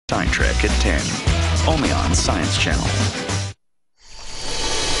Science Trek at 10, only on Science Channel.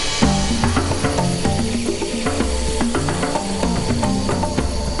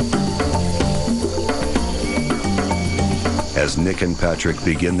 As Nick and Patrick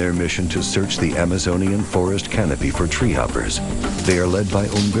begin their mission to search the Amazonian forest canopy for tree hoppers, they are led by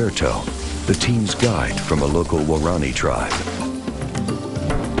Umberto, the team's guide from a local Waorani tribe.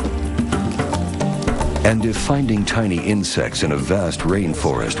 And if finding tiny insects in a vast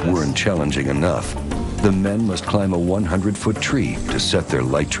rainforest weren't challenging enough, the men must climb a 100-foot tree to set their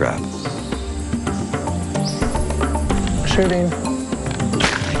light trap. Shooting.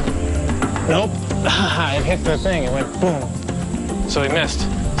 Nope. It hit the thing. It went boom. So he missed.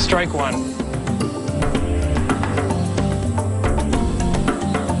 Strike one.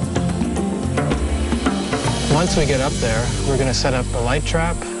 Once we get up there, we're going to set up a light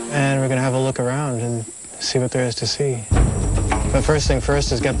trap, and we're going to have a look around and see what there is to see. But first thing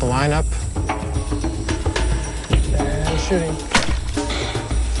first is get the line up. And shooting.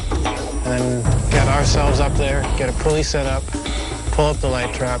 And then get ourselves up there, get a pulley set up, pull up the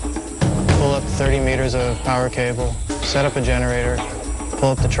light trap, pull up 30 meters of power cable, set up a generator, pull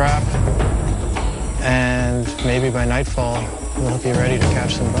up the trap, and maybe by nightfall, we'll be ready to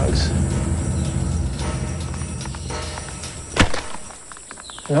catch some bugs.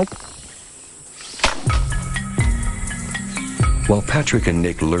 Nope. While Patrick and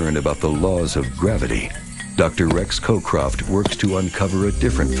Nick learn about the laws of gravity, Dr. Rex Cockcroft works to uncover a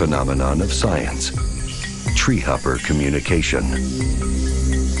different phenomenon of science: treehopper communication.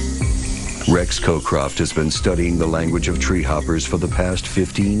 Rex Cockcroft has been studying the language of treehoppers for the past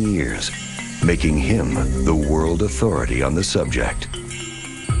 15 years, making him the world authority on the subject.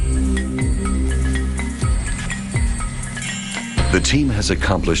 The team has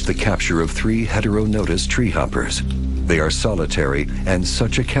accomplished the capture of 3 heteronotus treehoppers. They are solitary, and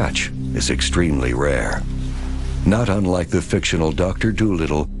such a catch is extremely rare. Not unlike the fictional Dr.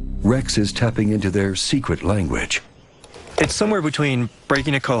 Dolittle, Rex is tapping into their secret language. It's somewhere between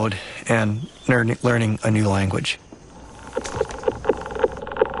breaking a code and learning a new language.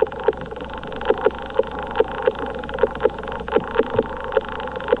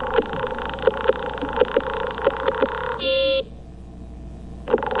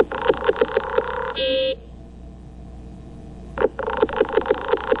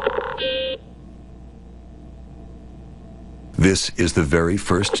 This is the very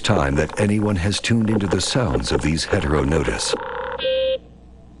first time that anyone has tuned into the sounds of these heteronotus.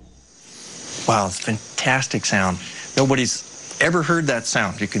 Wow, it's a fantastic sound. Nobody's ever heard that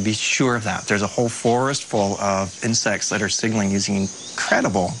sound. You can be sure of that. There's a whole forest full of insects that are signaling using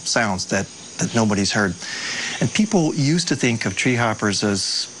incredible sounds that nobody's heard. And people used to think of tree hoppers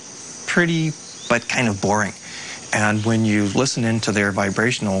as pretty but kind of boring. And when you listen into their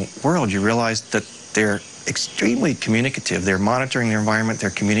vibrational world, you realize that they're extremely communicative. They're monitoring their environment.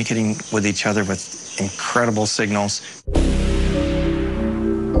 They're communicating with each other with incredible signals.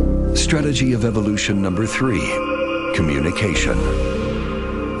 Strategy of evolution number 3, communication.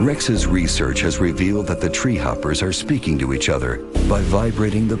 Rex's research has revealed that the treehoppers are speaking to each other by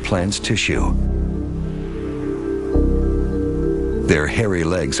vibrating the plant's tissue. Their hairy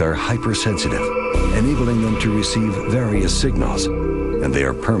legs are hypersensitive, enabling them to receive various signals, and they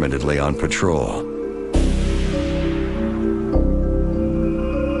are permanently on patrol.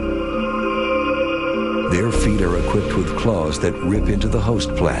 Their feet are equipped with claws that rip into the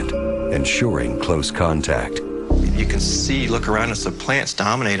host plant, ensuring close contact. You can see, look around us, the plants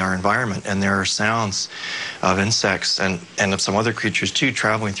dominate our environment, and there are sounds of insects and of some other creatures too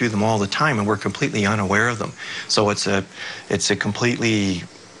traveling through them all the time, and we're completely unaware of them. So it's a completely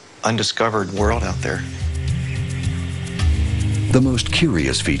undiscovered world out there. The most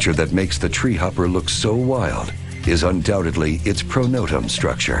curious feature that makes the treehopper look so wild is undoubtedly its pronotum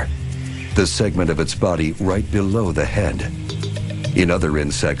structure, the segment of its body right below the head. In other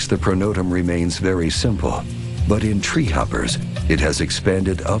insects, the pronotum remains very simple, but in treehoppers, it has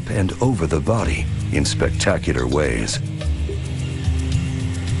expanded up and over the body in spectacular ways.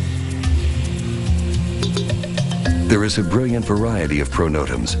 There is a brilliant variety of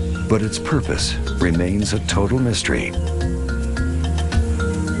pronotums, but its purpose remains a total mystery.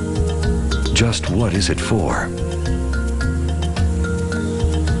 Just what is it for?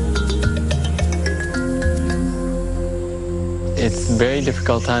 It's very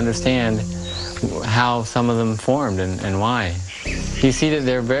difficult to understand how some of them formed and why. You see that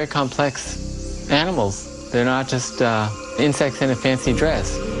they're very complex animals. They're not just insects in a fancy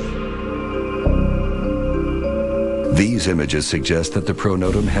dress. These images suggest that the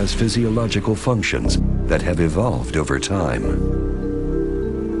pronotum has physiological functions that have evolved over time.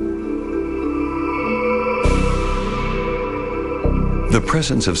 The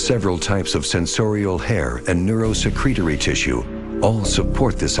presence of several types of sensorial hair and neurosecretory tissue all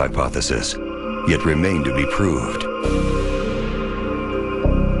support this hypothesis, yet remain to be proved.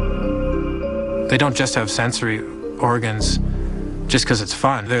 They don't just have sensory organs just because it's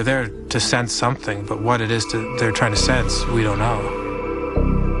fun. They're there to sense something, but what it is they're trying to sense, we don't know.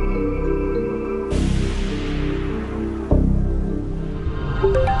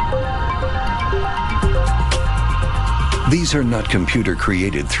 These are not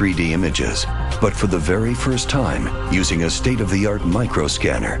computer-created 3D images, but for the very first time, using a state-of-the-art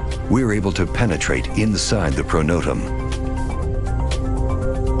microscanner, we're able to penetrate inside the pronotum.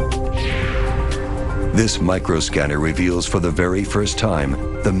 This microscanner reveals for the very first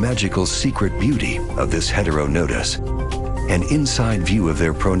time the magical secret beauty of this heteronotus. An inside view of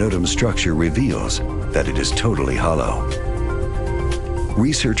their pronotum structure reveals that it is totally hollow.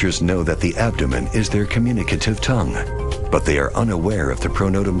 Researchers know that the abdomen is their communicative tongue, but they are unaware if the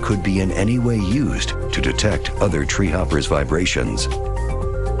pronotum could be in any way used to detect other tree hoppers' vibrations.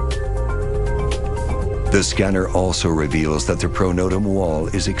 The scanner also reveals that the pronotum wall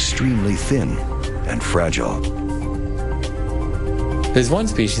is extremely thin and fragile. There's one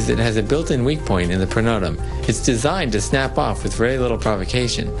species that has a built-in weak point in the pronotum. It's designed to snap off with very little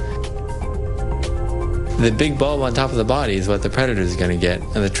provocation. The big bulb on top of the body is what the predator is going to get,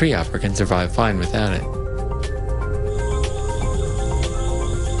 and the tree hopper can survive fine without it.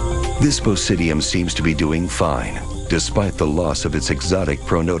 This Bosidium seems to be doing fine, despite the loss of its exotic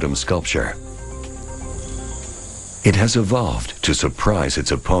pronotum sculpture. It has evolved to surprise its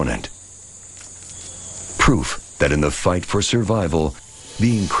opponent. Proof that in the fight for survival,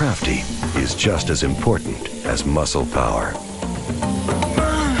 being crafty is just as important as muscle power.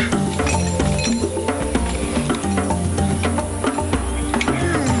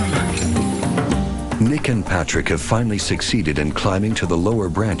 Nick and Patrick have finally succeeded in climbing to the lower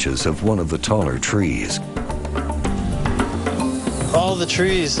branches of one of the taller trees. All the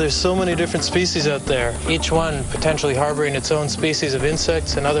trees, there's so many different species out there, each one potentially harboring its own species of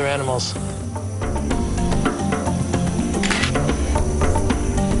insects and other animals.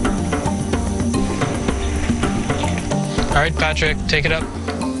 All right, Patrick, take it up.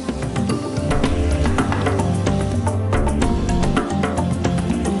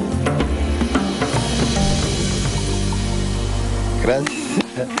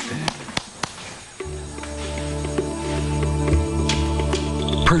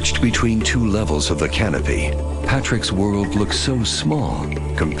 Perched between two levels of the canopy, Patrick's world looks so small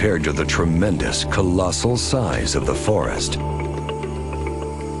compared to the tremendous, colossal size of the forest.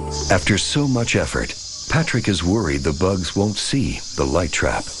 After so much effort, Patrick is worried the bugs won't see the light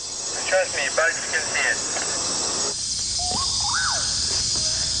trap. Trust me, bugs can see it.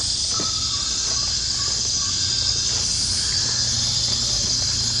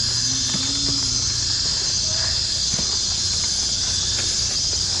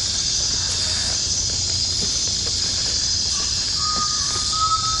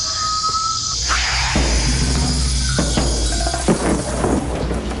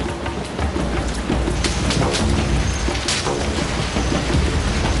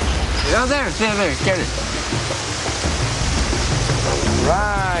 Oh, there, get it.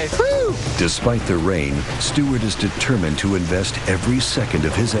 Right, woo! Despite the rain, Stewart is determined to invest every second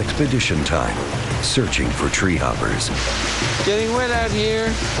of his expedition time searching for tree hoppers. Getting wet out here.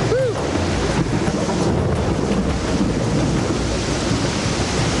 Woo!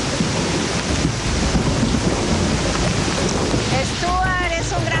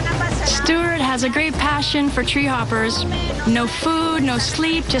 Stewart has a great passion for tree hoppers. No food, no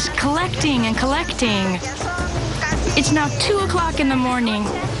sleep, just collecting and collecting. It's now 2 o'clock in the morning.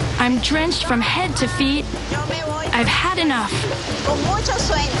 I'm drenched from head to feet. I've had enough.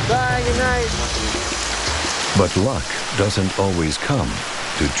 Bye, good night. But luck doesn't always come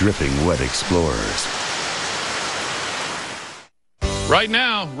to dripping wet explorers. Right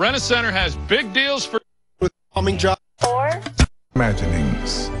now, Rent-A-Center has big deals for plumbing job.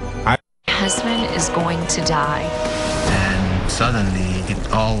 Imaginings. My husband is going to die. And suddenly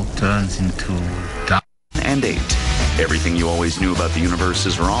it all turns into dark. And 8. Everything you always knew about the universe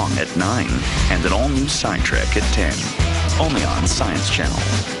is wrong at 9. And an all-new Sci-Trek at 10. Only on Science Channel.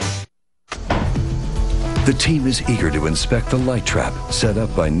 The team is eager to inspect the light trap set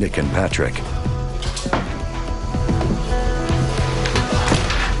up by Nick and Patrick.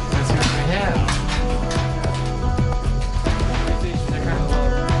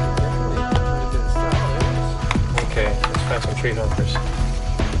 Okay, let's find some tree hoppers.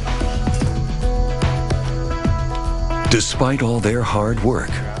 Despite all their hard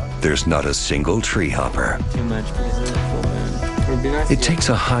work, there's not a single tree hopper. Too much because of the full moon. It takes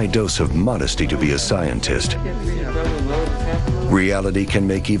a high dose of modesty to be a scientist. Reality can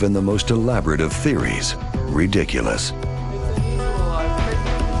make even the most elaborate of theories ridiculous.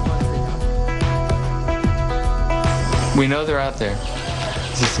 We know they're out there.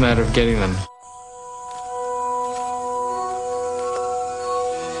 It's just a matter of getting them.